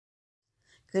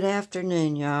Good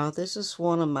afternoon, y'all. This is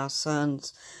one of my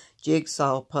son's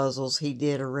jigsaw puzzles he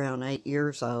did around 8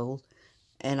 years old,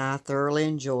 and I thoroughly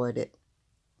enjoyed it.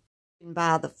 You can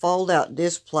buy the fold-out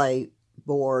display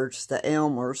boards, the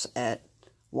Elmers, at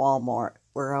Walmart,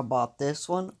 where I bought this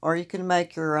one, or you can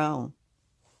make your own.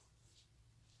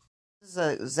 This is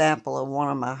an example of one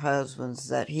of my husband's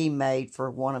that he made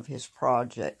for one of his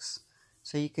projects.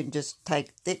 So you can just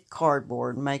take thick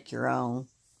cardboard and make your own.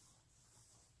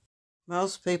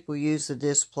 Most people use the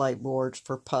display boards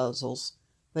for puzzles,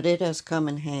 but it has come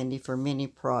in handy for many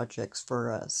projects for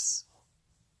us.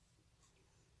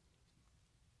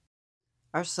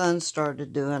 Our son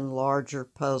started doing larger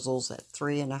puzzles at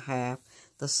 3.5.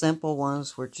 The simple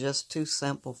ones were just too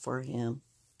simple for him.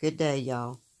 Good day,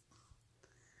 y'all.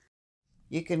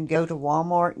 You can go to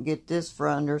Walmart and get this for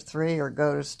under $3, or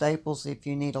go to Staples if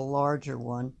you need a larger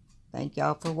one. Thank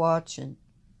y'all for watching.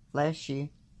 Bless you.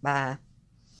 Bye.